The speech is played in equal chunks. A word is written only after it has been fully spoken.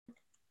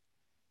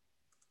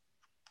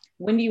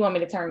When do you want me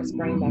to turn the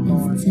screen back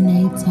on? It's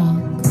Tanae Talk.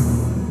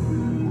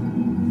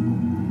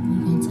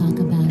 We're gonna talk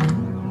about it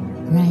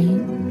right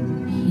here.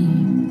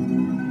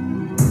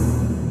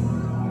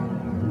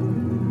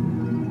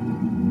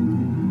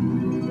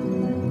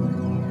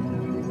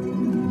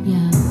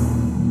 Yeah,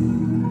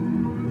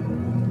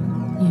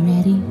 you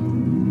ready?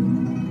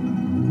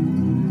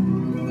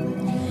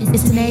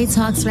 It's Tanae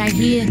Talks right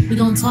here. We're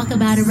gonna talk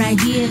about it right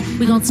here.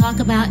 We're gonna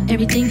talk about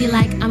everything you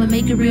like. I'ma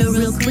make it real,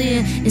 real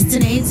clear. It's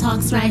Tanae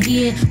Talks right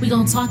here. We're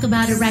gonna talk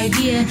about it right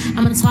here.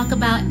 I'm gonna talk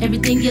about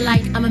everything you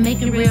like. I'ma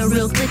make it real,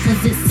 real clear.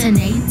 Cause it's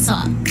Tanae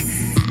Talks.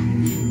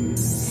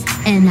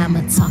 And I'ma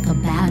talk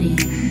about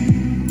it.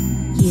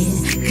 Yeah,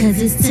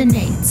 cause it's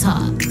Tanae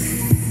Talks.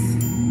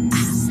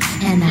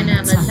 And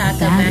I'ma talk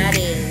about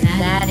it.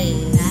 That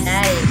is.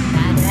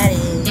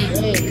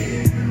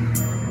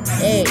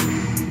 Hey.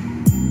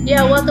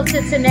 Yeah, welcome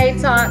to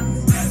Tanae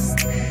Talks,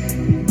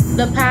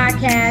 the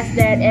podcast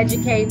that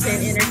educates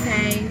and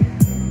entertains.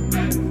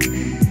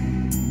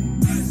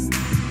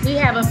 We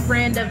have a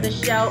friend of the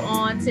show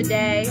on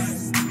today.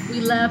 We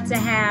love to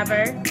have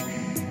her.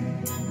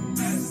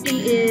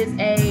 She is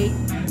a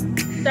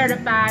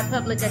certified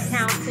public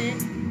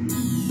accountant,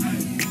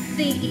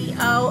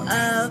 CEO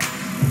of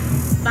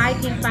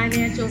Viking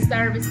Financial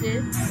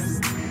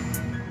Services,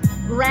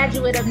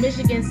 graduate of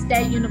Michigan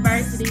State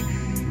University.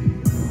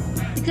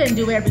 You couldn't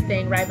do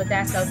everything right, but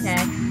that's okay.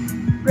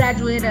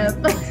 Graduate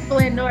of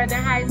Flint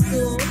Northern High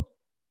School.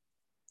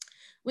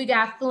 We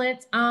got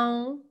Flint's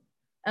own,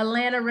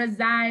 Atlanta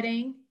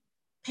residing,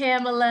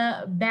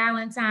 Pamela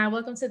Ballantyne.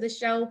 Welcome to the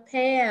show,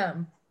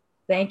 Pam.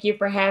 Thank you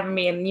for having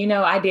me. And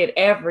I did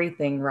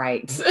everything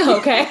right.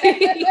 Okay.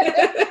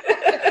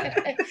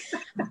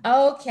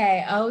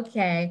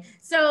 Okay.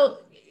 So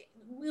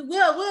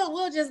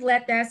we'll just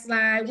let that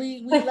slide.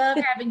 We love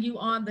having you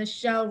on the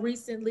show.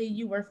 Recently,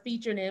 you were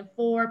featured in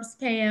Forbes,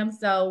 Pam.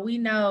 So we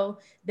know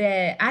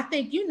that I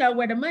think you know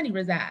where the money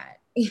resides.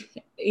 I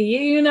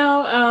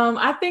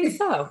think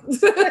so.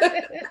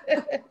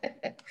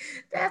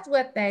 That's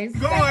what they say.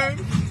 Going.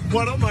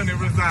 What a money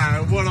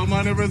reside. What a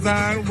money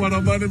reside. What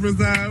a money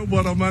reside.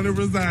 What a money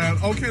reside.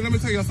 Okay, let me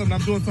tell y'all something.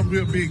 I'm doing something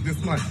real big this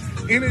month.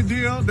 Any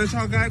deal that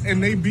y'all got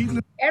and they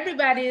beating.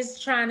 Everybody is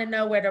trying to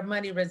know where the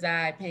money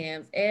resides,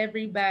 Pams.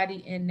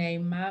 Everybody and their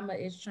mama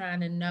is trying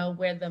to know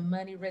where the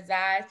money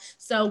resides.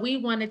 So we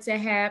wanted to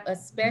have a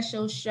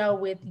special show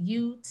with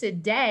you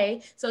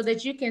today so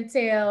that you can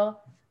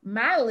tell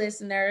my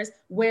listeners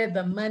where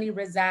the money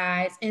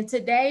resides. And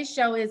today's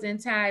show is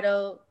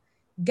entitled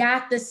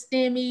Got the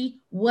Stimmy,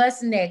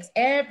 What's Next?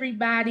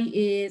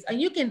 Everybody is,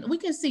 we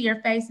can see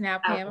your face now,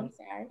 Pam. I'm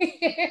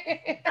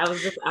sorry.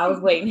 I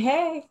was waiting.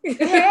 Hey.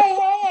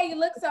 Hey, you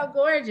look so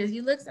gorgeous.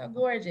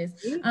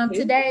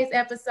 Today's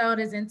episode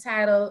is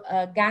entitled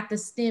Got the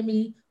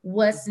Stimmy,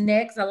 What's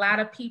Next? A lot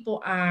of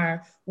people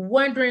are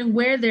wondering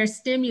where their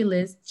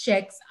stimulus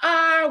checks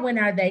are. When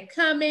are they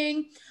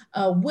coming?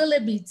 Will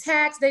it be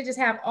taxed? They just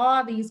have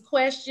all these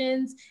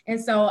questions.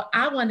 And so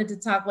I wanted to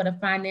talk with a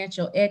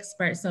financial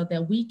expert so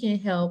that we can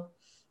help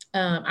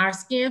our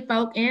skin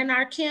folk and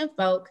our kin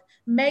folk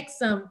make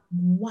some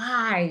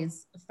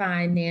wise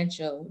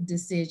financial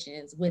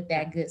decisions with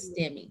that good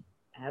stimmy.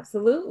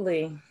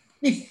 Absolutely.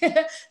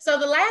 So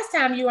the last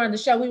time you were on the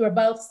show, we were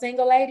both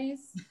single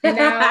ladies. And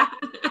now,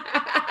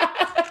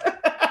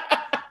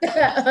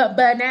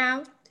 but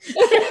now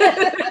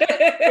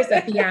it's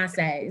a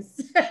fiancés.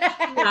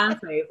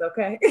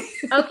 Okay.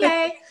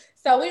 Okay.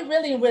 So we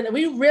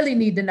really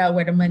need to know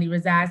where the money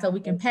resides so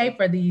we can pay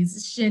for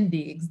these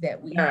shindigs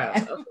that we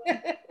have.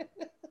 Okay.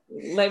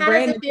 Like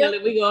Brandon tell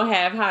it, we're gonna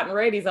have hot and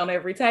ready's on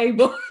every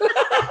table.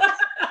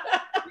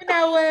 You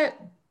know what?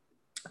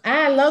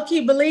 I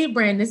low-key believe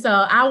Brandon, so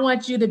I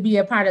want you to be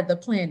a part of the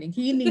planning.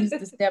 He needs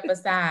to step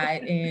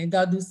aside and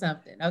go do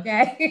something,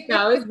 okay?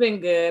 No, it's been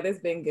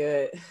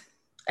good.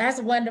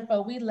 That's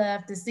wonderful. We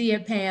love to see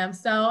it, Pam.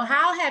 So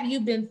how have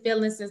you been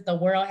feeling since the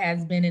world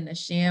has been in a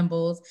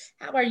shambles?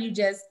 How are you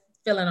just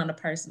feeling on a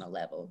personal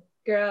level?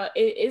 Girl,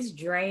 it's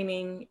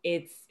draining.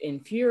 It's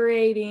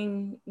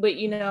infuriating. But,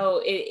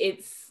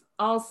 it's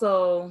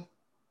also,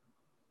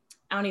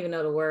 I don't even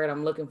know the word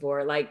I'm looking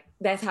for. Like,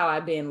 that's how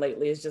I've been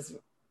lately. It's just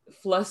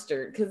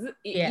flustered because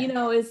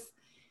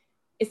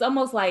it's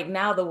almost like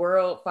now the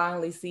world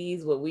finally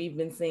sees what we've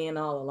been seeing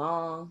all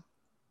along.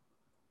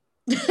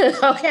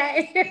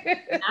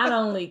 Okay. Not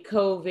only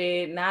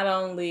COVID, not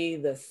only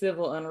the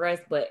civil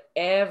unrest, but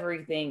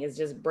everything is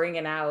just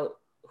bringing out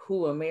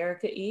who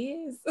America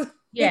is.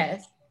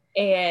 Yes.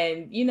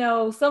 And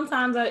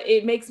sometimes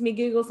it makes me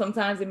giggle,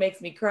 sometimes it makes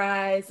me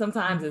cry,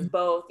 sometimes it's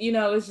both.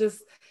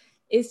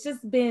 It's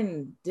just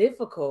been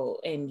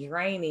difficult and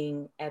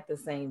draining at the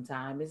same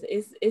time.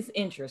 It's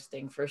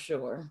interesting for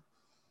sure.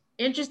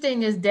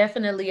 Interesting is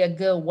definitely a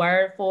good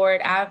word for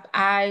it.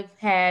 I've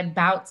had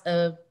bouts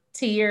of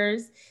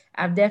tears.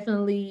 I've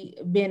definitely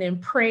been in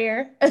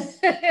prayer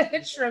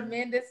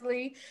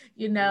tremendously.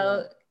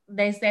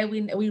 They say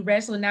we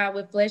wrestle not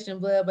with flesh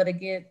and blood, but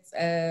against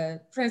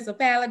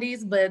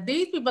principalities. But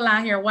these people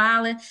out here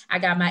wilding. I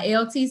got my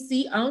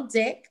LTC on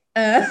deck.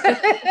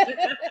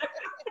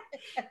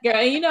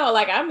 Girl, you know,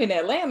 like I'm in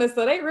Atlanta,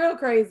 so they real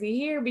crazy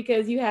here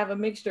because you have a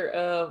mixture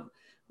of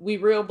we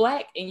real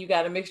black and you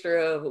got a mixture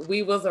of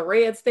we was a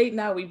red state,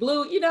 now we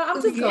blue. You know, I'm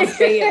just gonna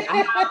stay in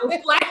the house.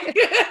 Like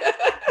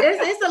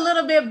it's a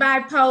little bit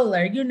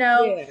bipolar, you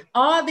know. Yeah.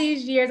 All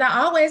these years,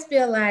 I always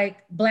feel like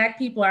Black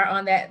people are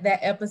on that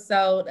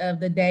episode of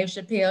the Dave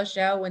Chappelle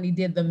show when he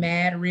did the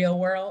Mad Real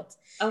World.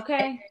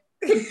 Okay.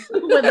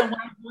 When the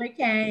white boy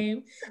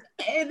came,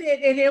 and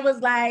it was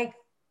like,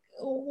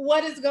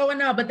 what is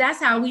going on? But that's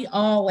how we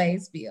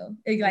always feel.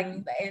 It's like,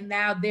 and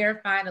now they're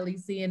finally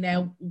seeing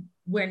that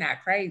we're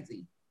not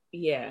crazy.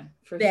 Yeah,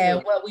 for that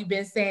sure. what we've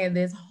been saying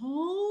this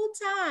whole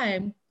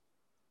time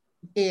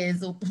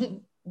is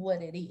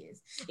what it is.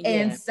 Yeah.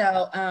 And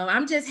so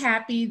I'm just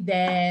happy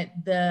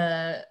that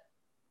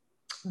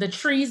the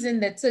treason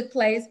that took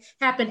place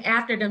happened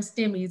after them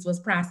stimmies was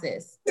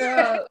processed.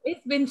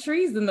 It's been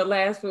treason the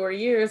last 4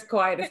 years,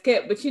 quiet as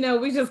kept, but you know,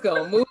 we just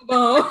gonna move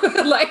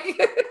on. Like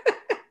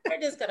we're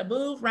just gonna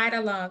move right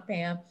along,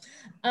 Pam.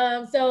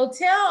 So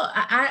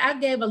I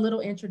gave a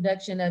little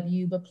introduction of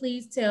you, but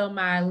please tell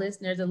my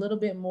listeners a little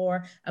bit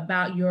more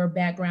about your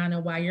background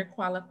and why you're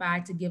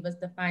qualified to give us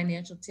the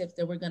financial tips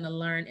that we're gonna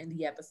learn in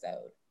the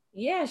episode.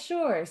 Yeah,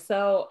 sure.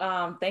 So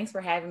thanks for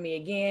having me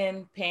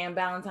again. Pam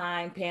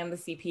Ballantyne, Pam the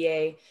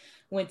CPA,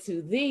 went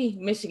to the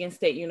Michigan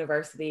State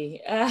University.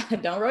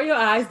 Don't roll your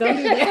eyes, don't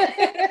do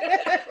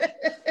that.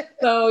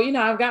 So, you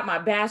know, I've got my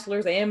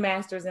bachelor's and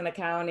master's in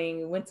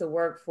accounting, went to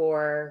work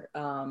for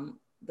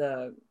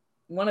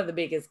one of the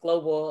biggest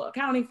global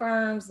accounting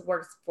firms,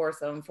 works for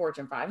some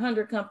Fortune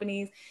 500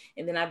 companies.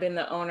 And then I've been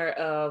the owner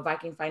of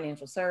Viking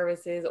Financial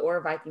Services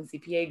or Viking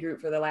CPA Group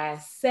for the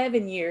last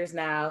 7 years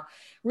now,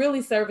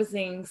 really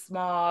servicing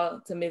small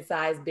to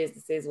mid-sized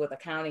businesses with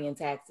accounting and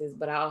taxes,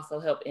 but I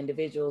also help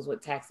individuals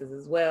with taxes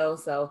as well.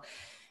 So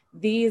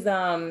these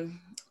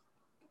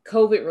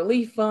COVID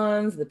relief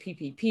funds, the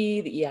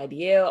PPP, the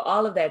EIDL,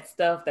 all of that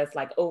stuff that's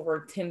like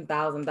over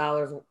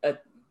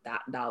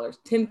 $10,000,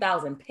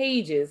 10,000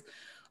 pages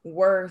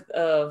worth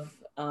of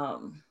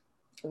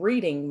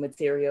reading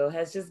material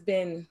has just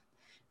been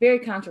very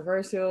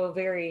controversial,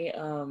 very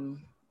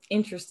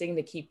interesting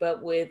to keep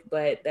up with,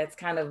 but that's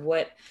kind of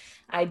what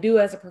I do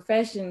as a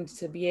profession,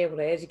 to be able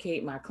to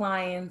educate my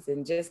clients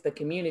and just the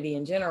community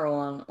in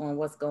general on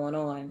what's going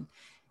on.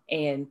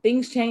 And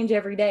things change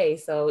every day.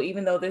 So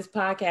even though this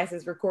podcast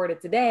is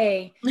recorded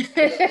today,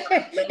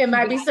 it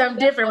might be something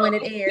different when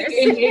it airs.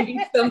 It may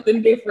be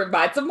something different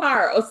by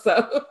tomorrow.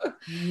 So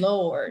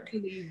Lord,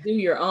 do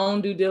your own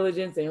due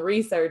diligence and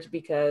research,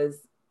 because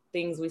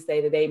things we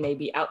say today may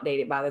be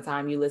outdated by the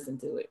time you listen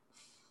to it.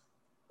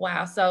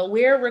 Wow. So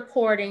we're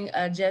recording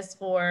just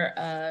for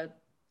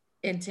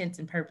intents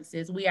and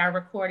purposes. We are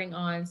recording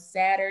on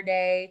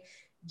Saturday,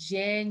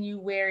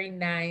 January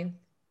 9th,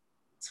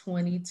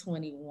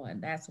 2021.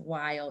 That's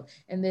wild.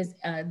 And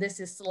this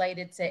is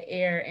slated to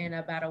air in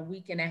about a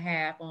week and a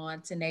half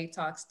on Tanae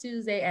Talks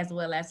Tuesday, as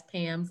well as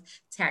Pam's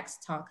Tax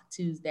Talk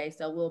Tuesday.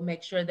 So we'll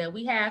make sure that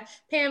we have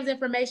Pam's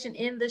information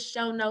in the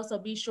show notes. So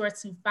be sure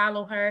to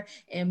follow her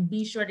and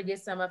be sure to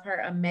get some of her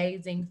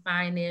amazing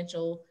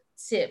financial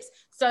tips.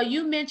 So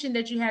you mentioned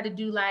that you had to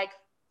do like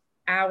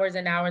hours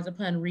and hours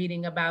upon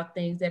reading about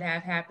things that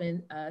have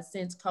happened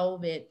since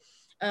COVID.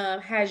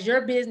 Has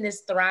your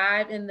business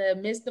thrived in the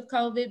midst of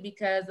COVID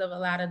because of a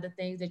lot of the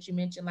things that you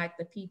mentioned, like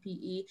the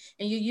PPE?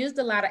 And you used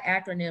a lot of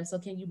acronyms. So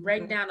can you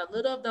break down a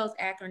little of those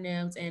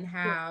acronyms and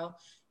how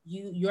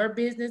your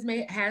business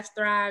has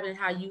thrived and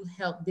how you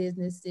help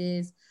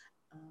businesses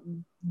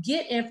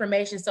get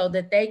information so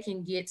that they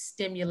can get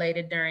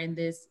stimulated during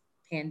this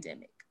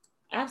pandemic?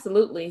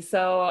 Absolutely.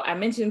 So I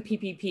mentioned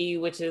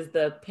PPP, which is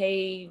the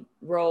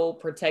Payroll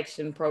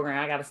Protection Program.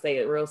 I got to say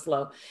it real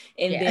slow.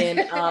 And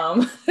then,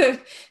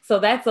 so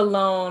that's a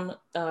loan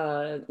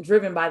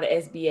driven by the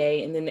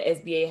SBA. And then the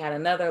SBA had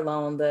another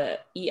loan, the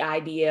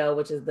EIDL,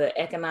 which is the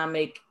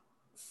Economic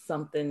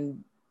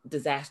Something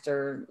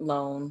Disaster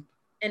Loan.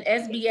 And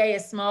SBA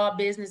is Small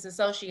Business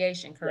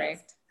Association,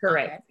 correct? Yes.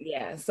 Correct. Okay.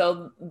 Yeah.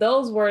 So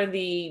those were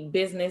the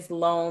business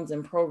loans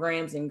and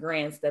programs and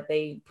grants that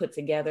they put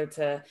together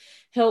to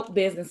help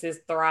businesses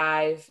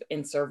thrive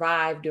and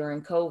survive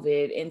during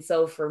COVID. And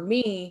so for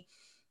me,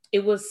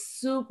 it was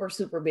super,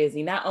 super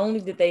busy. Not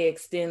only did they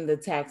extend the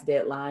tax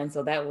deadline,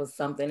 so that was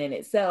something in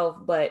itself,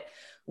 but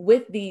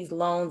with these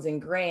loans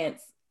and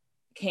grants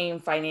came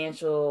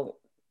financial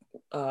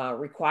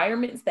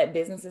requirements that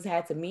businesses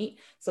had to meet.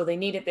 So they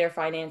needed their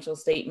financial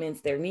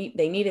statements, they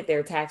needed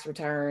their tax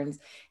returns.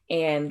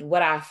 And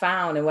what I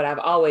found and what I've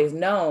always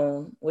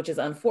known, which is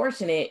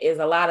unfortunate, is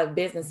a lot of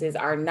businesses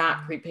are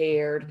not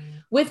prepared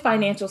with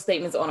financial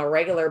statements on a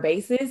regular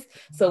basis.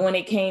 So when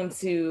it came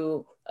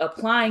to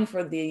applying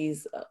for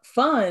these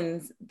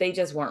funds, they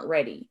just weren't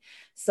ready.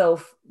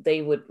 So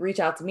they would reach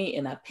out to me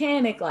in a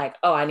panic, like,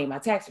 oh, I need my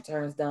tax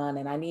returns done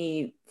and I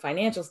need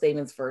financial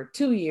statements for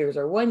 2 years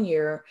or 1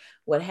 year,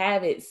 what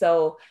have it.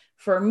 So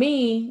for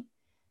me,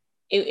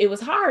 it was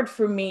hard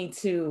for me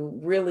to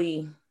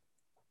really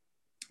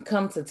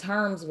come to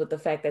terms with the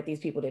fact that these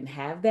people didn't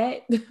have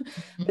that.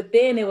 But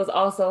then it was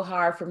also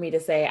hard for me to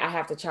say, I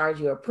have to charge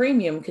you a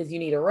premium because you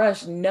need a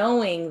rush,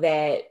 knowing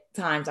that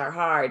times are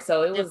hard.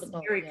 So it was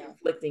very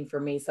conflicting for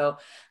me. So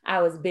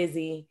I was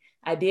busy.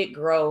 I did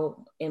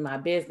grow in my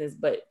business,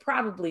 but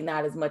probably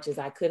not as much as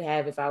I could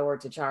have if I were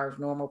to charge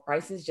normal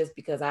prices, just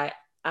because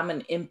I'm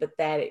an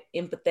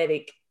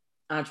empathetic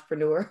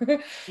entrepreneur.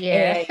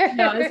 Yeah.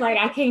 And it's like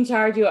I can't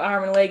charge you an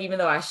arm and a leg, even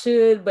though I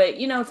should, but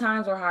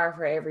times were hard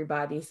for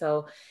everybody.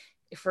 So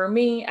for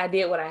me, I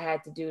did what I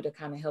had to do to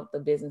kind of help the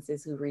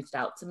businesses who reached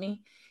out to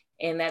me.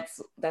 And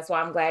that's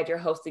why I'm glad you're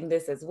hosting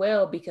this as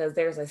well, because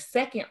there's a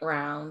second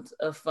round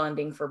of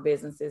funding for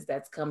businesses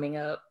that's coming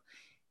up.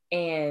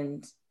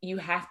 And you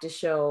have to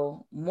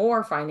show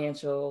more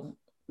financial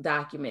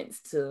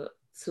documents to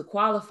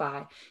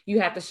qualify. You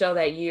have to show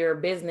that your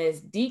business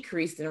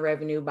decreased in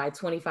revenue by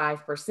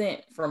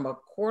 25% from a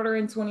quarter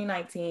in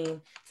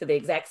 2019 to the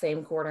exact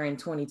same quarter in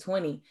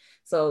 2020.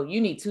 So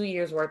you need 2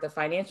 years worth of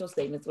financial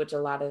statements, which a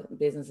lot of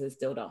businesses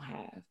still don't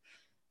have.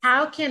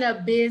 How can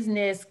a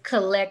business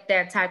collect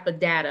that type of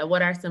data?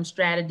 What are some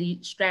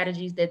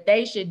strategies that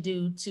they should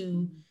do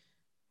to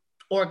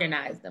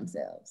organize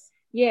themselves?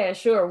 Yeah,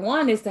 sure.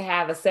 One is to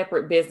have a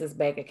separate business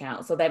bank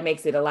account. So that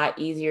makes it a lot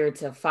easier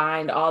to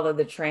find all of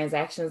the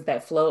transactions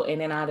that flow in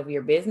and out of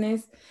your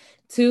business.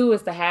 Two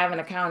is to have an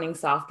accounting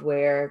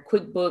software.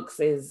 QuickBooks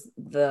is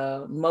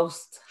the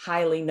most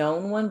highly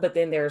known one, but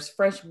then there's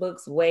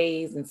FreshBooks,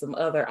 Waze, and some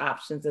other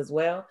options as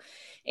well.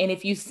 And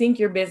if you sync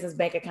your business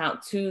bank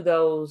account to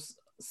those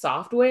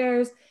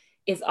softwares,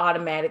 it's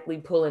automatically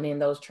pulling in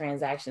those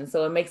transactions.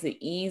 So it makes it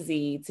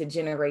easy to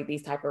generate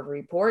these type of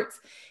reports.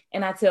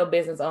 And I tell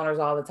business owners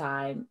all the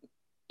time,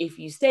 if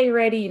you stay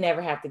ready, you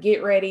never have to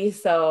get ready.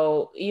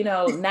 So,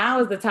 now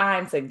is the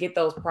time to get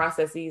those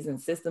processes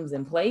and systems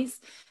in place.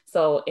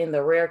 So in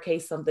the rare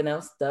case something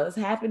else does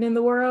happen in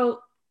the world,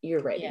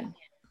 you're ready. Yeah.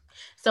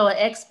 So an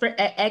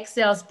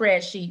Excel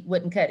spreadsheet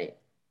wouldn't cut it.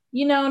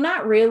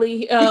 Not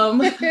really. A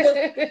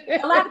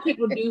lot of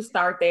people do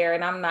start there,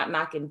 and I'm not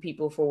knocking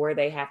people for where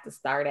they have to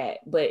start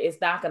at, but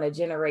it's not going to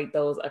generate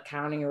those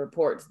accounting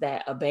reports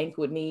that a bank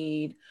would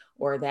need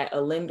or that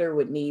a lender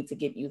would need to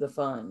get you the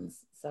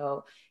funds.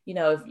 So,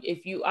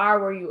 if you are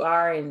where you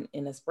are and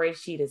a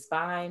spreadsheet is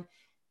fine,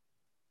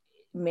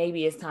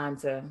 maybe it's time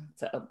to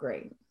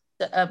upgrade.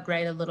 To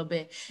upgrade a little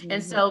bit. Mm-hmm.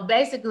 And so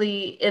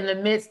basically in the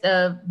midst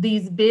of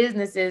these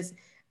businesses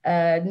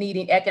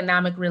needing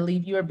economic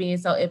relief, you are being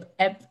so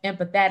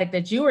empathetic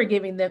that you are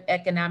giving them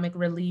economic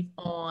relief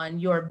on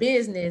your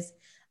business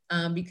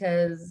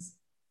because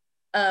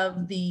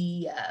of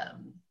the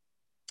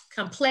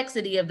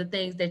complexity of the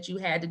things that you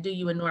had to do.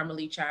 You would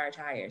normally charge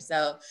higher.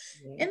 So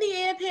in the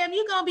end, Pam,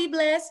 you're going to be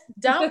blessed.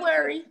 Don't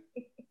worry.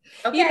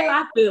 Okay.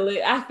 I feel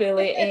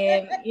it.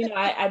 And,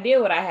 I did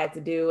what I had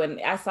to do.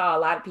 And I saw a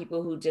lot of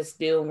people who just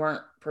still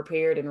weren't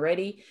prepared and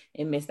ready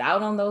and missed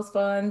out on those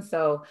funds.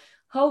 So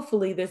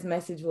hopefully this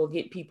message will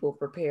get people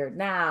prepared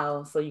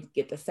now so you can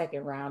get the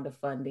second round of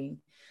funding.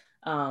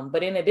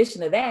 But in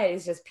addition to that,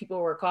 it's just people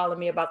were calling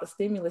me about the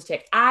stimulus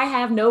check. I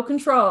have no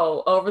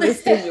control over the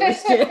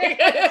stimulus check.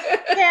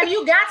 Pam,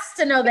 you got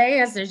to know the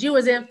answers. You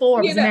was in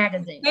Forbes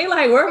magazine. They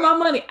like, where's my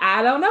money?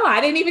 I don't know.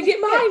 I didn't even get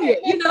mine yet,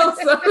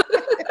 So.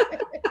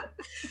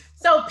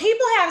 So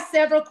people have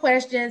several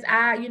questions,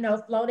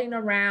 floating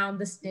around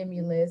the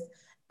stimulus.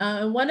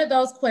 And one of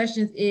those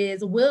questions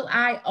is, will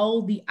I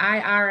owe the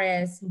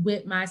IRS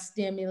with my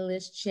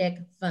stimulus check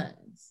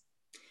funds?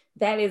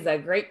 That is a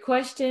great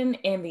question.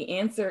 And the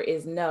answer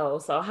is no.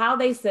 So how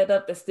they set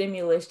up the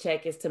stimulus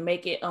check is to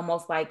make it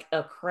almost like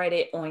a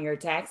credit on your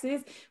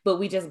taxes, but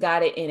we just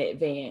got it in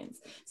advance.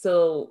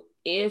 So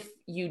if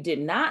you did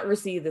not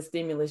receive the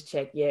stimulus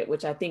check yet,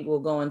 which I think will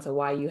go into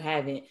why you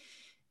haven't,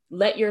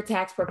 let your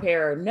tax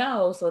preparer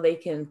know so they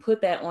can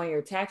put that on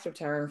your tax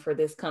return for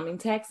this coming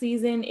tax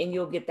season, and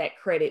you'll get that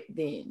credit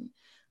then.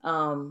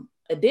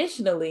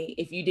 Additionally,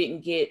 if you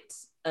didn't get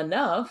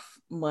enough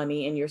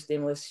money in your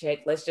stimulus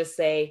check, let's just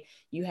say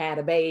you had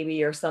a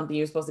baby or something,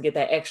 you're supposed to get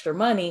that extra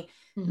money,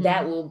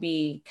 that will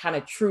be kind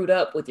of trued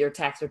up with your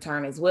tax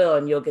return as well,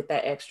 and you'll get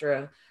that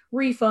extra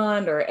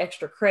refund or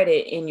extra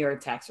credit in your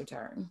tax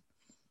return.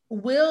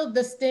 Will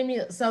the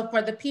stimulus, so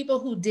for the people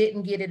who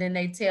didn't get it and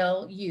they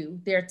tell you,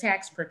 their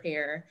tax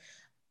preparer,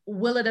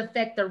 will it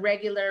affect the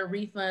regular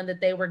refund that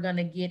they were going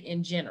to get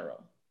in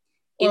general?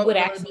 It would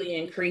actually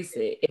increase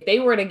it. If they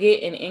were to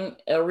get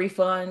a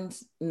refund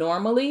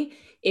normally,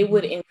 it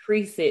would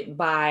increase it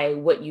by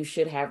what you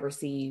should have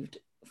received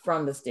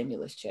from the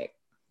stimulus check.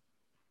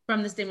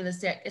 From the stimulus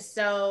check.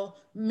 So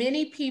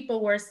many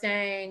people were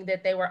saying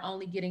that they were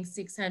only getting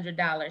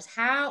 $600.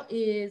 How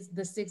is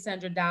the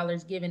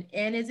 $600 given?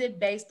 And is it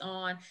based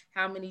on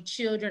how many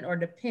children or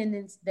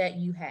dependents that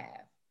you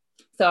have?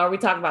 So are we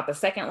talking about the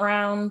second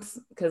round?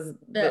 Because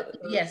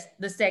yes,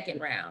 the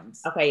second round.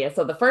 Okay, yeah.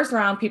 So the first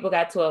round, people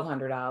got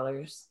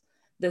 $1,200.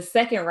 The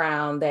second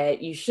round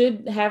that you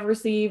should have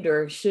received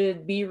or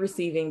should be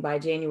receiving by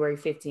January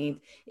 15th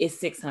is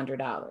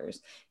 $600.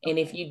 And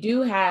if you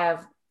do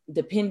have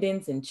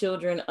dependents and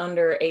children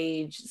under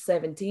age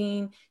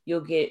 17,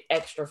 you'll get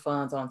extra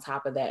funds on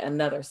top of that,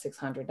 another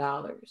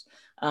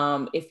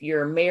 $600. If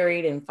you're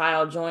married and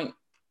file joint,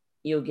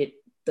 you'll get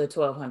the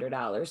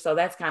 $1,200. So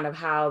that's kind of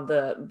how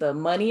the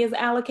money is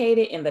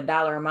allocated and the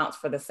dollar amounts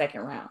for the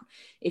second round.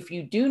 If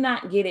you do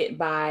not get it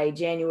by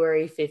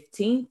January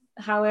 15th,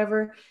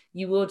 however,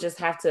 you will just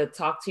have to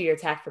talk to your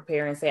tax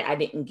preparer and say, I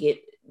didn't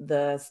get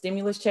the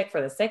stimulus check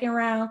for the second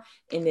round.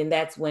 And then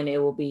that's when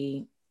it will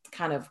be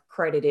kind of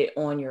credited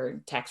on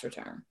your tax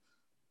return.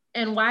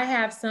 And why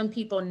have some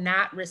people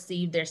not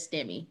received their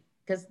stimmy?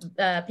 Because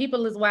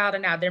people is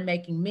wilding out. They're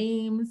making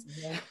memes.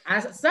 Yeah.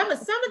 Some of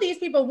these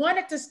people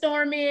wanted to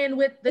storm in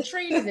with the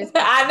trees.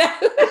 I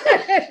know.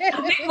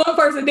 I think one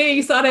person did.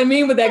 You saw that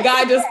meme with that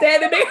guy just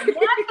standing there. One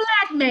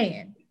black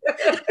man.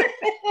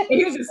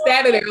 He was just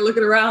standing there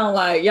looking around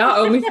like, y'all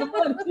owe me some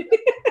money.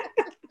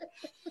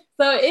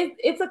 So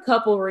it's a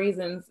couple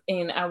reasons.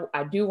 And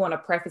I do want to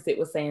preface it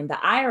with saying the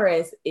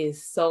IRS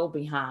is so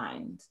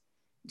behind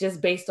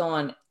just based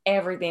on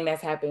everything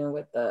that's happening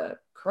with the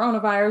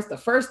coronavirus, the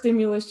first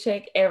stimulus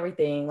check,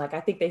 everything. Like, I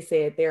think they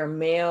said their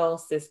mail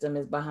system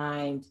is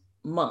behind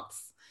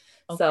months.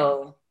 Okay.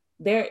 So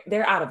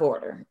they're out of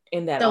order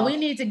in that. So we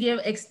need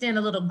to extend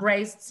a little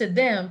grace to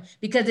them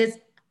because it's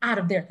out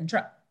of their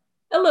control.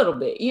 A little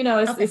bit,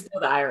 it's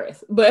still the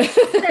IRS. But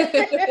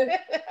okay.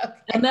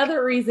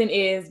 Another reason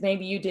is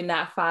maybe you did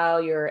not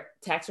file your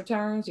tax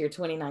returns, your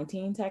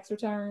 2019 tax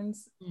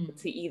returns,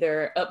 to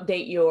either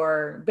update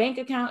your bank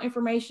account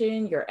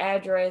information, your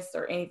address,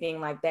 or anything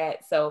like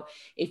that. So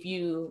if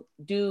you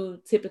do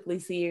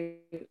typically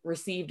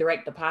receive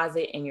direct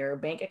deposit and your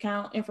bank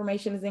account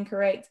information is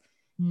incorrect,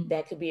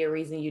 that could be a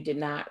reason you did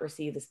not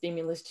receive the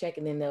stimulus check,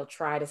 and then they'll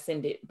try to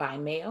send it by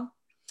mail.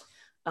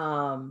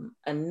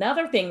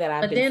 Another thing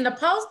that then the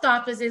post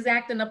office is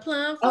acting a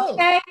plum fool.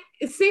 Okay,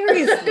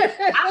 seriously.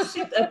 I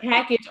shipped a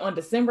package on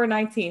December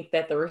 19th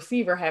that the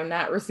receiver have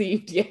not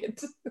received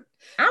yet.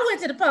 I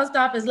went to the post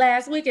office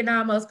last week and I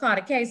almost caught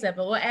a case of it.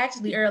 Well,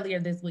 actually earlier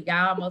this week,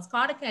 I almost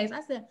caught a case.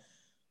 I said,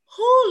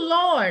 oh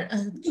Lord,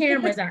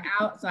 cameras are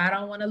out, so I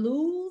don't want to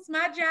lose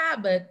my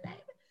job, but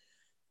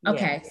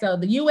okay. Yeah. So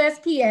the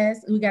USPS,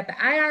 we got the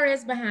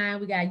IRS behind,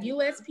 we got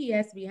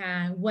USPS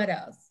behind. What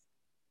else?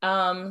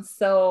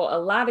 So a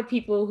lot of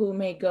people who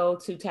may go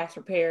to tax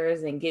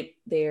preparers and get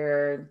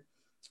their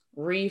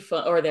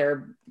refund or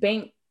their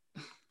bank,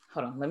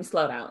 let me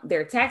slow down.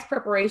 Their tax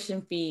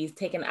preparation fees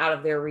taken out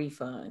of their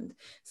refund.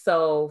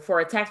 So for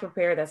a tax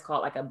preparer, that's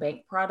called like a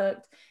bank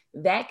product.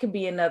 That could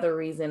be another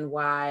reason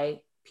why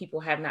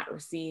people have not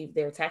received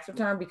their tax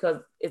return, because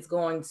it's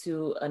going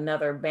to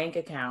another bank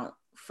account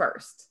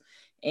first.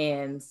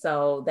 And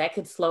so that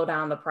could slow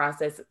down the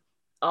process.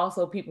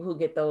 Also, people who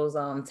get those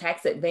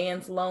tax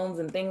advance loans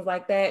and things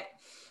like that.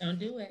 Don't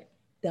do it.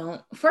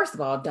 First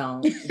of all,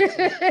 don't.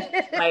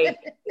 Like,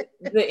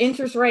 the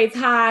interest rate's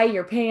high.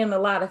 You're paying a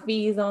lot of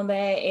fees on that.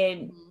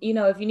 And,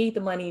 if you need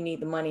the money, you need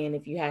the money. And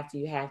if you have to,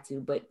 you have to.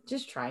 But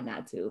just try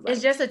not to. Like,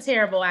 it's just a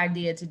terrible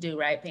idea to do,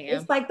 right, Pam?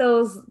 It's like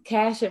those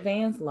cash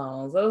advance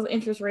loans. Those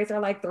interest rates are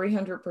like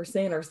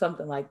 300% or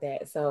something like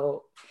that.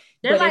 So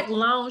they're like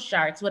loan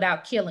sharks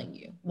without killing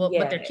you. Well,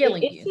 but they're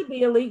killing you. It should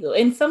be illegal.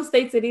 In some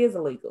states, it is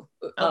illegal.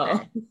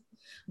 Okay.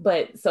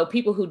 But so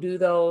people who do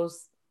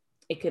those,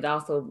 it could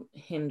also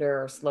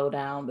hinder or slow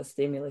down the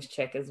stimulus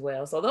check as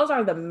well. So those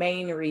are the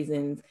main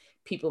reasons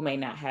people may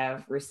not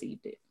have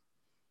received it.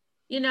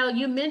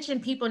 You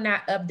mentioned people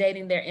not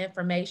updating their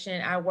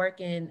information. I work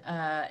in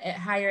at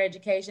higher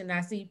education. I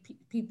see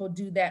people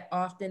do that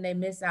often. They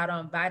miss out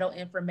on vital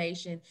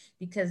information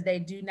because they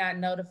do not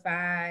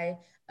notify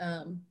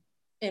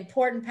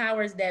important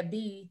powers that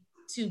be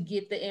to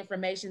get the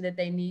information that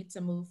they need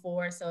to move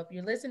forward. So if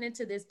you're listening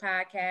to this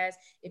podcast,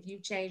 if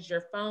you've changed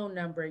your phone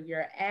number,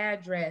 your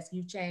address,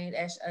 you've changed,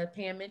 as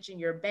Pam mentioned,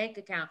 your bank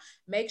account,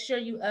 make sure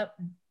you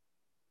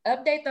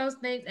update those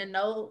things and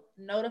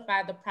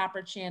notify the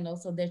proper channel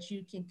so that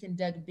you can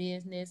conduct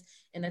business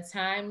in a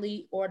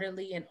timely,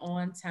 orderly, and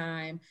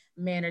on-time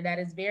manner. That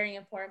is very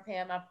important,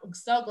 Pam. I'm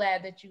so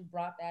glad that you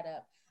brought that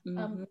up.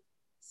 Mm-hmm.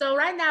 So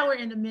right now we're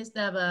in the midst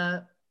of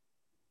a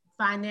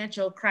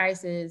financial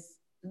crisis.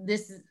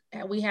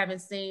 We haven't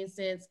seen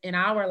since in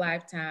our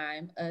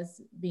lifetime,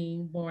 us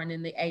being born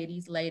in the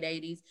 80s, late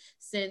 80s,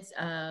 since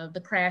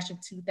the crash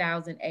of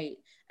 2008.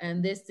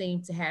 And this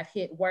seemed to have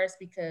hit worse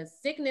because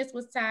sickness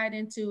was tied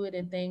into it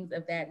and things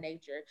of that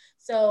nature.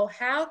 So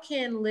how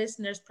can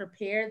listeners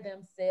prepare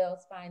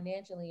themselves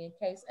financially in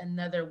case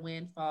another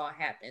windfall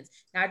happens?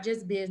 Not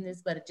just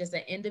business, but just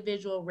an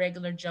individual,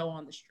 regular Joe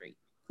on the street.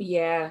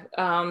 Yeah.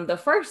 The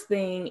first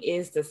thing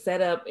is to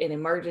set up an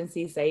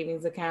emergency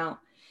savings account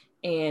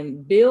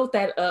and build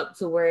that up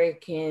to where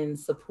it can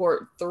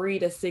support 3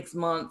 to 6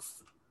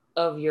 months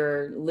of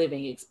your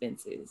living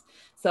expenses.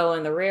 So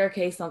in the rare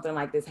case something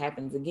like this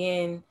happens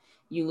again,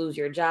 you lose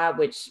your job,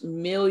 which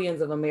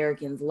millions of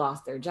Americans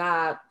lost their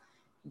job,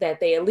 that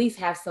they at least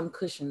have some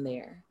cushion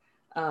there.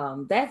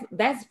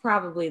 That's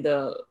probably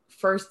the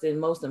first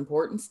and most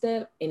important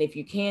step. And if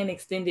you can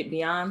extend it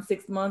beyond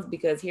 6 months,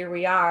 because here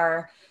we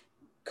are,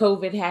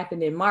 COVID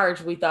happened in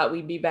March, we thought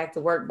we'd be back to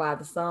work by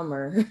the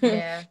summer.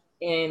 Yeah.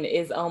 And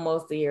it's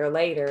almost a year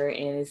later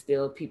and it's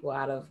still people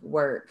out of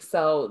work.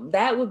 So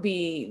that would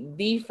be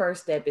the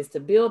first step, is to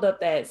build up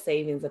that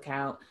savings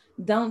account.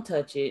 Don't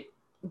touch it.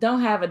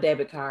 Don't have a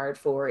debit card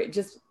for it.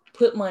 Just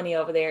put money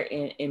over there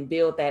and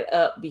build that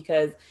up,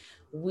 because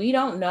we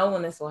don't know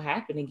when this will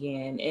happen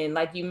again. And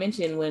like you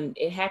mentioned, when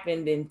it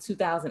happened in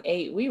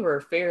 2008, we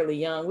were fairly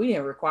young. We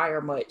didn't require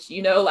much,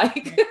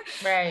 like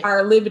Right.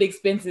 our living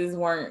expenses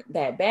weren't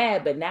that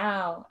bad. But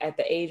now at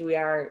the age we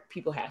are,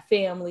 people have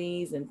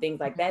families and things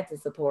like that to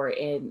support,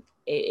 and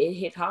it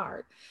hit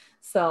hard.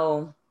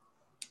 So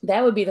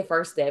that would be the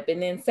first step.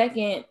 And then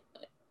second,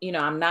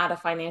 I'm not a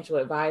financial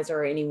advisor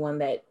or anyone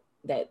that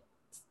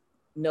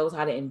knows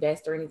how to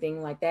invest or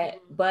anything like that,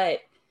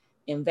 but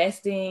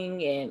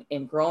investing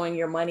and growing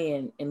your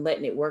money and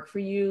letting it work for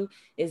you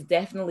is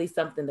definitely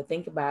something to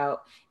think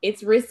about.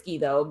 It's risky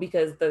though,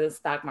 because the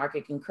stock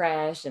market can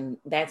crash, and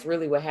that's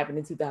really what happened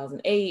in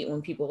 2008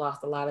 when people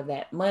lost a lot of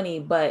that money.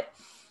 But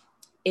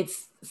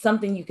it's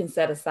something you can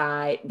set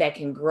aside that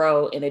can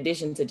grow, in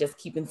addition to just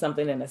keeping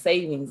something in a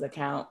savings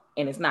account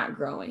and it's not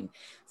growing.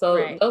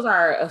 So those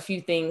are a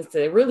few things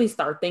to really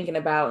start thinking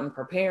about and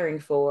preparing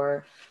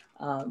for.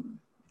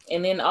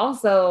 And then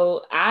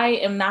also, I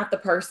am not the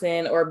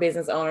person or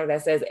business owner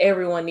that says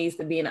everyone needs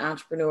to be an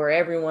entrepreneur,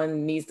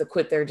 everyone needs to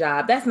quit their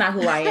job. That's not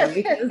who I am,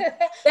 because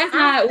that's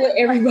not what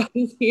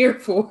everybody's here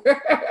for.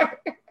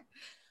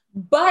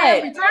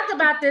 But we talked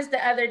about this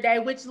the other day,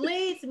 which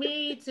leads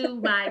me to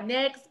my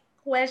next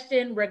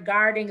question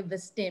regarding the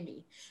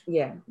STEMI.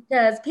 Yeah.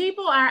 Because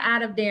people are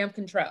out of damn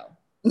control.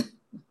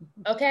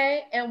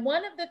 Okay. And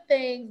one of the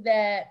things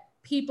that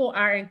people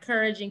are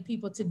encouraging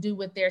people to do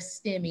with their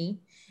STEMI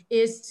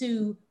is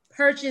to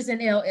purchase an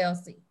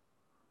LLC.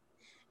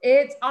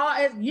 It's all,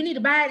 you need to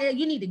buy it,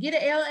 you need to get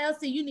an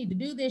LLC, you need to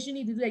do this, you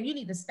need to do that, you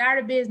need to start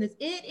a business.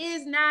 It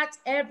is not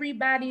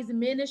everybody's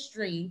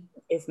ministry.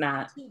 It's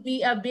not to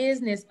be a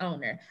business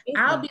owner.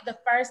 I'll be the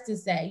first to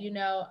say,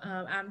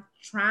 I'm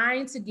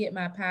trying to get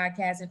my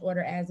podcast in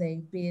order as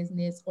a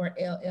business or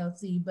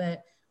LLC,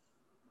 but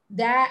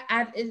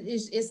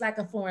it's like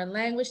a foreign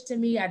language to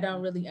me. I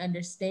don't really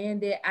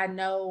understand it. I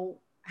know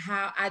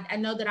I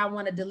know that I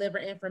want to deliver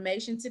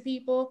information to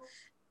people.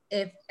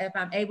 If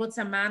I'm able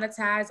to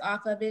monetize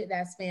off of it,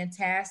 that's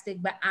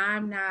fantastic. But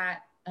I'm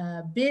not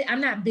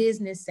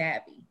business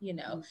savvy.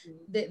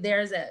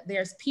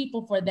 There's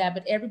people for that,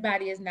 but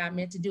everybody is not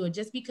meant to do it.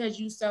 Just because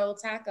you sold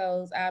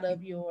tacos out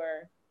of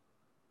your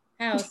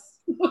house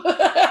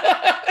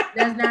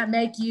does not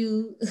make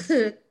you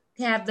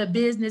have the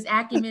business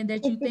acumen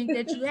that you think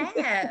that you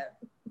have.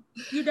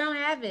 You don't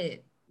have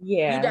it.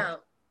 Yeah. You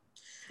don't.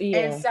 Yeah.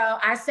 And so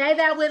I say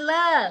that with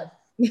love.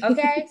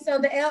 Okay. So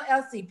the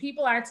LLC,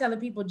 people are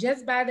telling people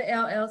just buy the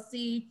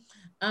LLC,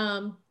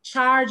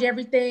 charge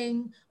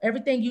everything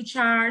you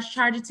charge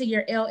it to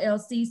your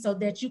LLC so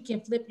that you can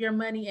flip your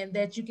money and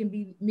that you can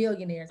be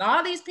millionaires.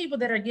 All these people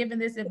that are giving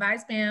this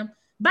advice, Pam,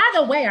 by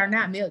the way, are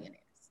not millionaires.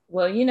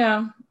 Well,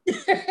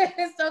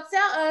 So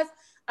tell us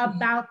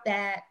about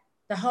that,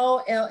 the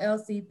whole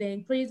LLC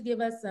thing. Please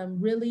give us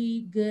some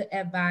really good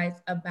advice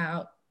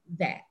about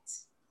that.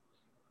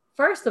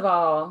 First of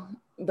all,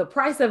 the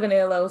price of an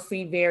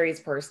LLC varies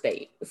per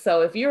state.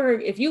 So if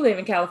you live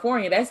in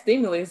California, that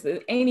stimulus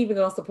ain't even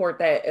gonna support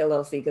that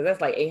LLC, because that's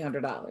like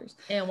 $800.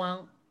 It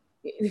won't.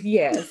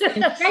 Yes.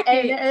 And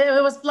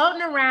it was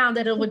floating around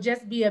that it would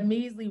just be a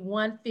measly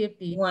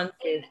 $150.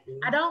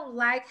 I don't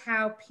like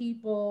how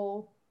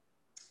people,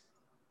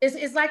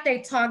 it's like they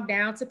talk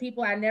down to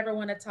people. I never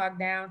want to talk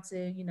down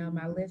to,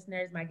 my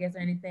listeners, my guests or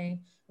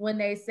anything, when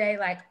they say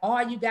like,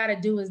 all you got to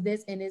do is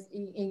this, and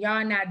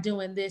y'all not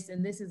doing this,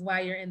 and this is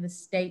why you're in the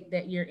state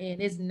that you're in.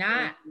 It's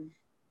not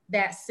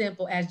that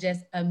simple as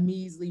just a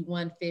measly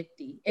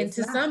 $150. And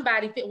to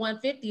somebody,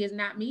 150 is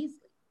not measly.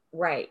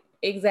 Right.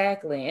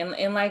 Exactly.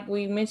 And like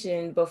we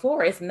mentioned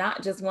before, it's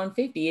not just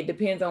 150. It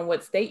depends on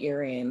what state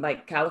you're in.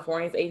 Like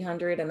California's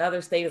 800,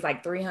 another state is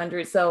like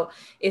 300. So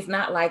it's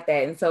not like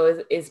that. And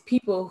so it's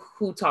people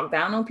who talk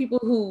down on people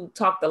who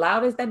talk the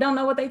loudest that don't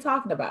know what they're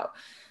talking about.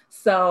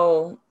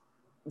 So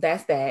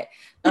that's that.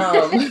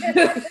 That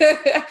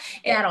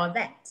on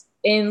that.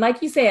 And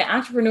like you said,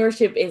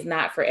 entrepreneurship is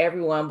not for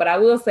everyone, but I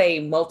will say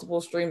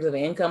multiple streams of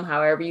income,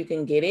 however you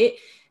can get it,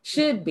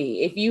 should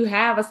be. If you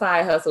have a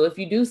side hustle, if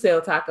you do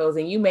sell tacos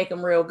and you make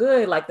them real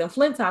good, like them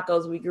Flint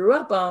tacos we grew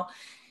up on,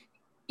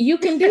 you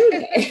can do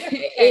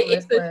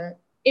that.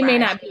 It may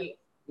not be,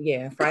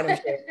 fried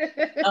and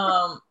shit.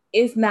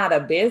 It's not a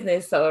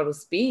business, so to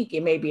speak.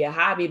 It may be a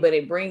hobby, but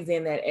it brings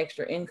in that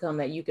extra income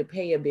that you could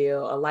pay a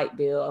bill, a light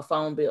bill, a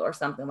phone bill, or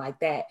something like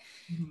that.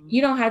 Mm-hmm.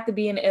 You don't have to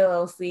be an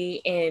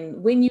LLC.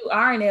 And when you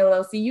are an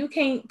LLC, you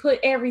can't put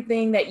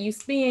everything that you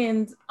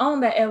spend on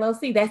the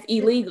LLC. That's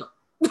illegal.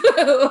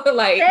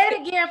 Like, say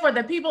it again for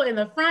the people in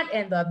the front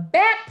and the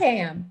back,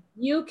 Pam.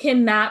 You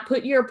cannot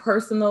put your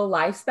personal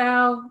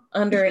lifestyle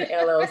under an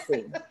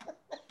LLC.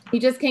 You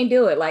just can't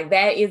do it. Like,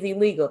 that is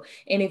illegal.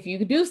 And if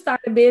you do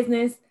start a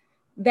business,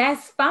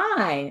 That's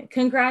fine.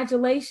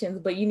 Congratulations.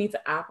 But you need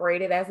to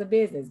operate it as a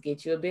business.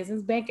 Get you a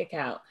business bank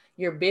account.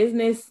 Your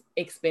business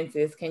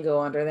expenses can go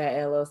under that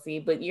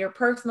LLC, but your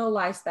personal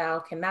lifestyle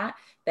cannot.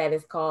 That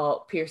is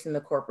called piercing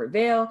the corporate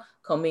veil,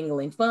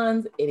 commingling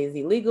funds. It is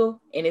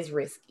illegal and it's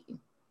risky.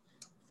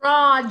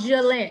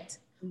 Fraudulent.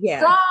 Yeah.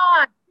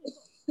 Fraud.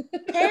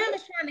 Pam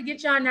is trying to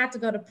get y'all not to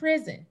go to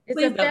prison.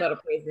 Please don't go to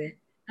prison.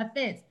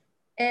 Offense.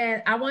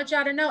 And I want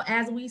y'all to know,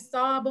 as we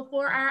saw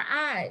before our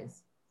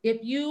eyes,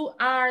 if you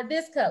are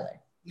this color,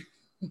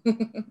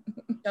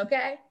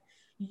 okay,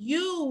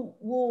 you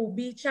will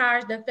be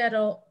charged a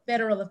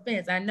federal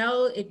offense. I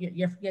know if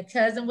your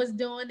cousin was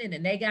doing it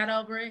and they got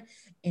over it,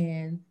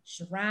 and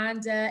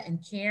Sharonda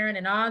and Karen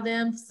and all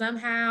them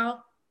somehow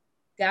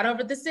got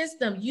over the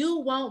system, you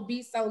won't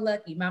be so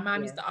lucky. My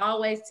mom used to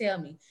always tell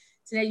me,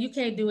 today you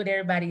can't do what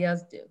everybody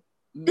else do.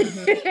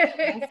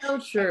 Mm-hmm. That's so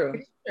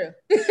true.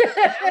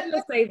 I'm going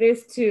to say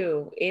this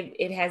too.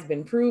 It has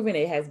been proven,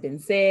 it has been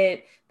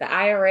said, the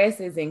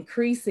IRS is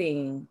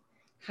increasing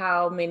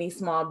how many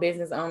small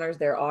business owners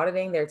they're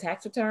auditing their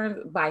tax returns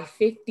by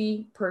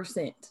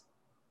 50%.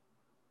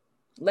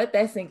 Let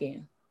that sink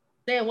in.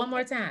 Say it one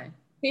more time.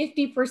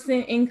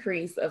 50%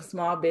 increase of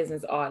small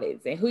business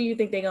audits. And who you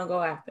think they're going to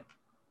go after?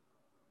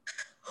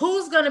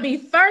 Who's going to be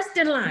first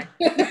in line?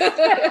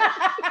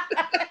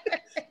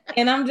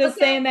 And I'm just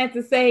saying that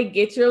to say,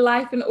 get your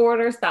life in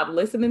order. Stop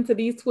listening to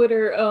these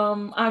Twitter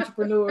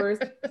entrepreneurs.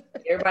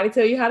 Everybody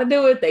tell you how to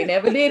do it. They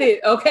never did it.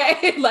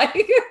 Okay.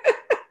 Like,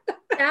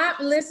 stop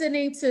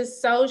listening to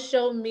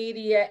social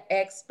media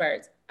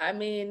experts. I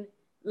mean,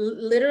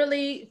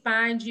 literally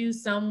find you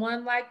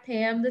someone like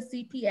Pam, the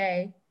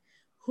CPA,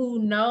 who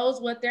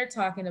knows what they're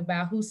talking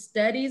about, who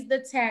studies the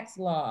tax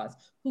laws,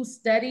 who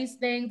studies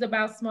things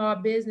about small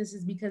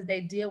businesses because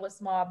they deal with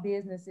small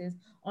businesses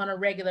on a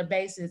regular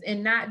basis,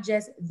 and not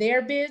just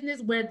their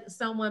business where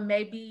someone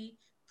may be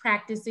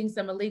practicing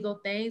some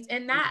illegal things,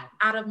 and not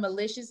out of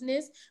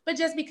maliciousness, but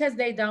just because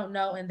they don't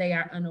know and they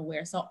are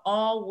unaware. So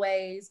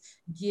always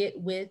get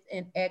with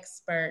an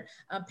expert.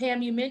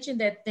 Pam, you mentioned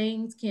that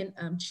things can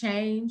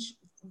change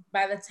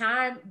by the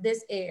time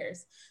this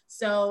airs.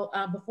 So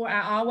before,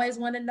 I always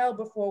want to know,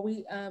 before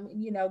we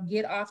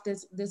get off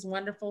this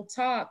wonderful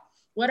talk,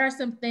 what are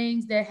some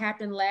things that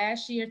happened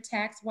last year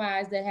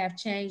tax-wise that have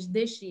changed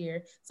this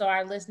year, so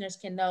our listeners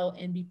can know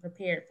and be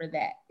prepared for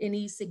that?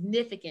 Any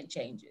significant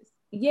changes?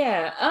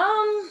 Yeah.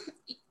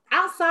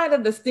 Outside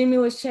of the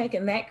stimulus check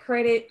and that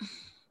credit,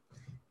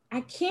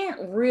 I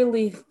can't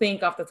really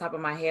think off the top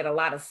of my head a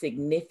lot of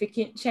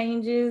significant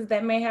changes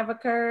that may have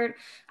occurred.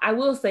 I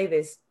will say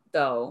this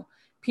though.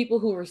 People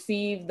who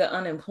receive the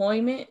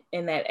unemployment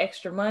and that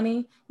extra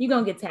money, you're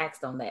going to get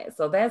taxed on that.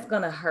 So that's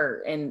going to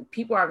hurt. And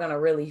people are going to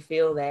really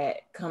feel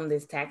that come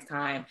this tax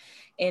time.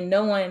 And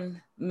no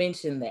one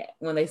mentioned that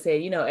when they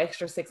said,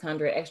 extra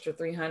 600, extra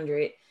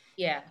 300.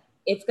 Yeah.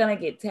 It's going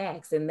to get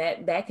taxed. And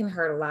that can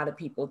hurt a lot of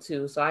people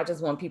too. So I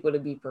just want people to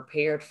be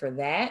prepared for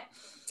that.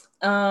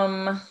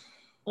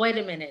 Wait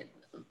a minute.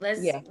 Let's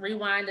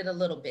rewind it a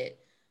little bit.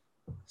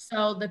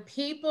 So the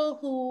people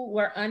who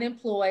were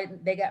unemployed,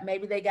 they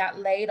got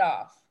laid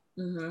off,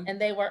 mm-hmm. and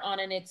they were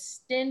on an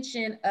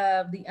extension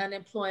of the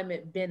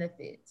unemployment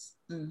benefits.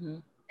 Mm-hmm.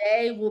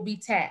 They will be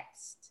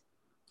taxed.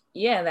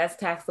 Yeah, that's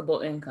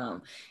taxable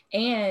income.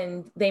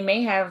 And they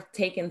may have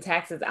taken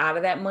taxes out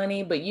of that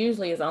money, but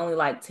usually it's only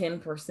like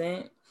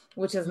 10%,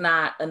 which is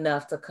not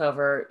enough to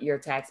cover your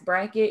tax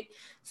bracket.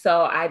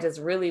 So I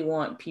just really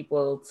want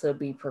people to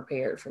be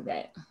prepared for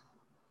that.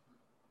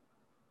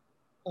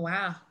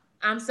 Wow.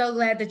 I'm so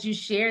glad that you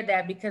shared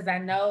that, because I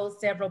know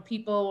several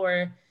people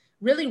were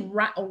really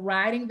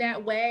riding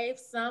that wave.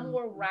 Some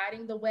were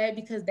riding the wave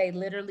because they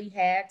literally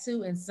had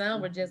to, and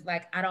some were just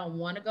like, I don't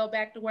want to go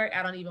back to work.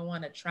 I don't even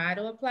want to try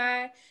to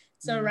apply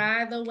to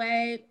ride the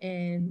wave.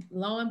 And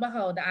lo and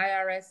behold, the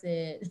IRS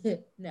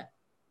said, no.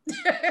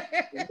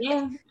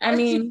 Yeah, I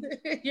mean,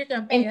 you're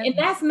gonna pay and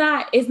it's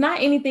not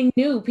anything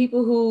new.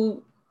 People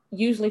who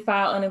usually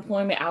file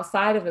unemployment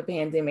outside of a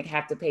pandemic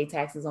have to pay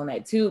taxes on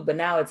that too, but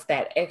now it's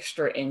that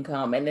extra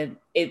income, and then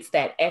it's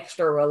that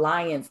extra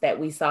reliance that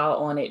we saw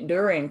on it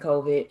during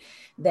COVID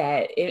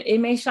that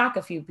it may shock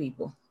a few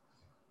people.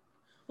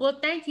 Well,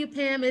 thank you,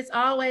 Pam. It's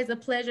always a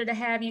pleasure to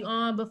have you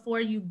on. Before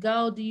you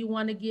go, do you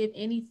want to give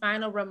any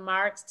final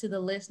remarks to the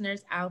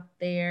listeners out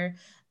there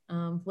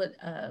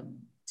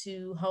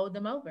to hold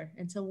them over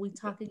until we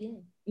talk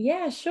again?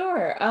 Yeah,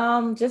 sure.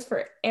 Just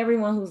for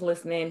everyone who's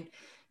listening,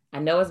 I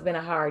know it's been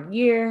a hard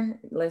year.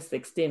 Let's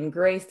extend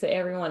grace to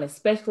everyone,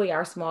 especially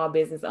our small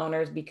business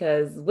owners,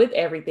 because with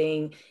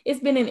everything,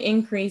 it's been an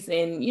increase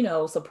in,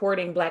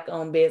 supporting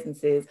Black-owned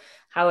businesses.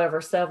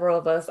 However, several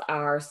of us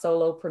are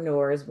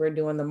solopreneurs. We're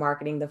doing the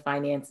marketing, the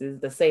finances,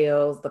 the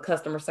sales, the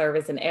customer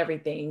service, and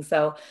everything.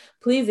 So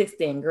please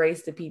extend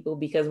grace to people,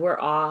 because we're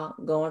all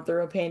going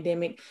through a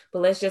pandemic,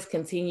 but let's just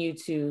continue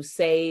to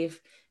save,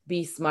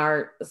 be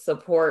smart,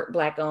 support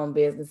Black-owned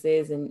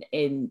businesses,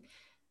 and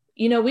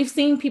we've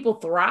seen people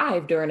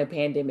thrive during a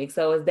pandemic,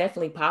 so it's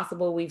definitely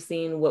possible. We've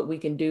seen what we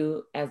can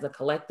do as a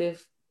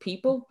collective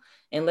people.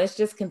 And let's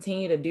just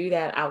continue to do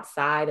that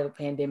outside of a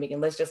pandemic.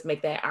 And let's just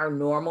make that our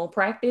normal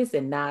practice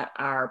and not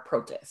our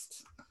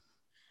protests.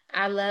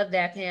 I love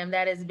that, Pam.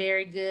 That is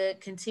very good.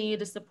 Continue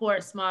to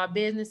support small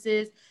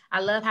businesses.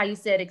 I love how you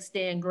said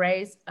extend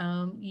grace.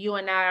 You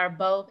and I are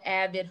both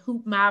avid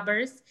hoop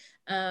mobbers.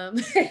 And,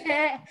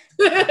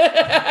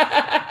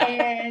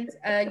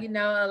 you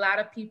know, a lot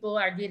of people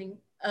are getting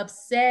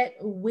upset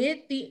with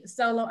the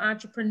solo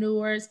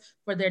entrepreneurs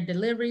for their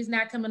deliveries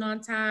not coming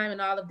on time and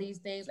all of these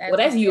things. Well,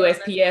 that's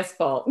USPS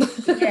fault.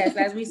 Yes,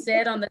 as we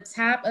said on the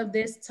top of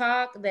this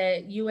talk,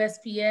 that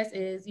USPS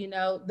is, you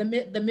know, the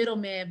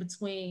middleman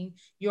between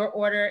your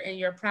order and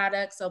your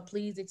product. So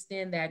please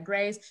extend that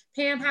grace.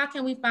 Pam, how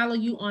can we follow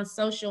you on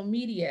social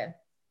media?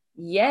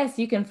 Yes,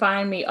 you can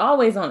find me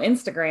always on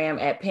Instagram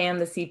at Pam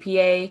the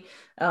CPA.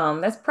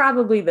 That's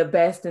probably the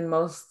best and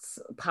most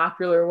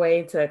popular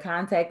way to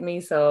contact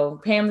me.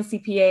 So Pam the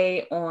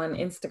CPA on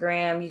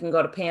Instagram. You can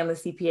go to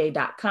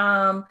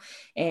pamthecpa.com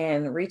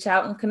and reach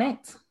out and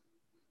connect.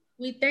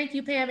 We thank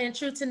you, Pam. In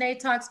true Tanae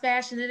Talks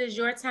fashion, it is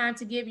your time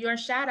to give your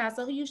shout out.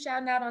 So who you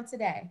shouting out on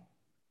today?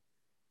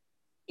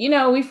 You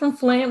know, we from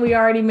Flint. We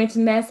already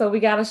mentioned that. So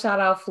we got to shout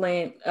out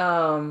Flint.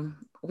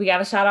 We got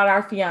to shout out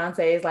our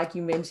fiancés, like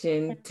you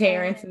mentioned,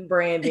 Terrence and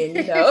Brandon,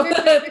 you know.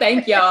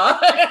 Thank y'all.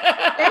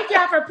 Thank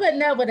y'all for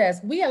putting up with us.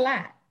 We a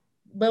lot,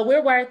 but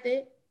we're worth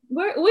it.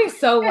 We're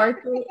so worth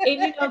it. And,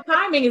 you know,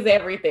 timing is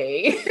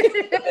everything.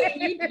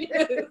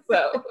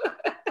 So.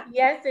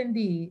 Yes,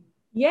 indeed.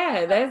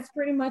 Yeah, that's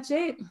pretty much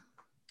it.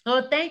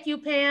 Oh, thank you,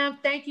 Pam.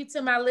 Thank you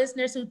to my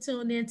listeners who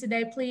tuned in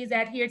today. Please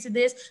adhere to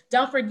this.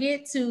 Don't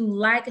forget to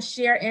like,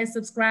 share, and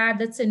subscribe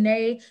to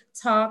Tanae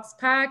Talks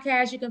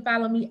podcast. You can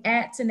follow me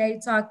at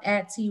Tanae Talk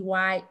at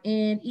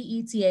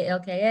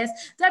TYNEETALKS,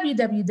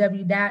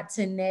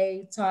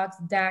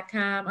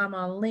 www.tanaetalks.com. I'm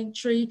on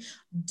Linktree.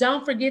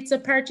 Don't forget to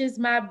purchase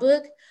my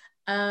book,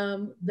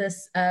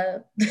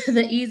 the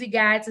Easy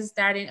Guide to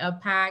Starting a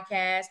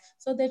Podcast,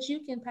 so that you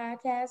can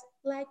podcast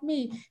like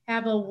me.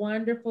 Have a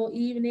wonderful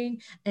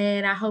evening,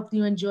 and I hope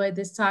you enjoyed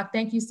this talk.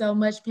 Thank you so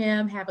much,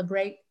 Pam. Have a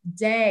great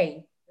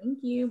day.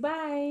 Thank you.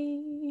 Bye.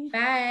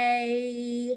 Bye.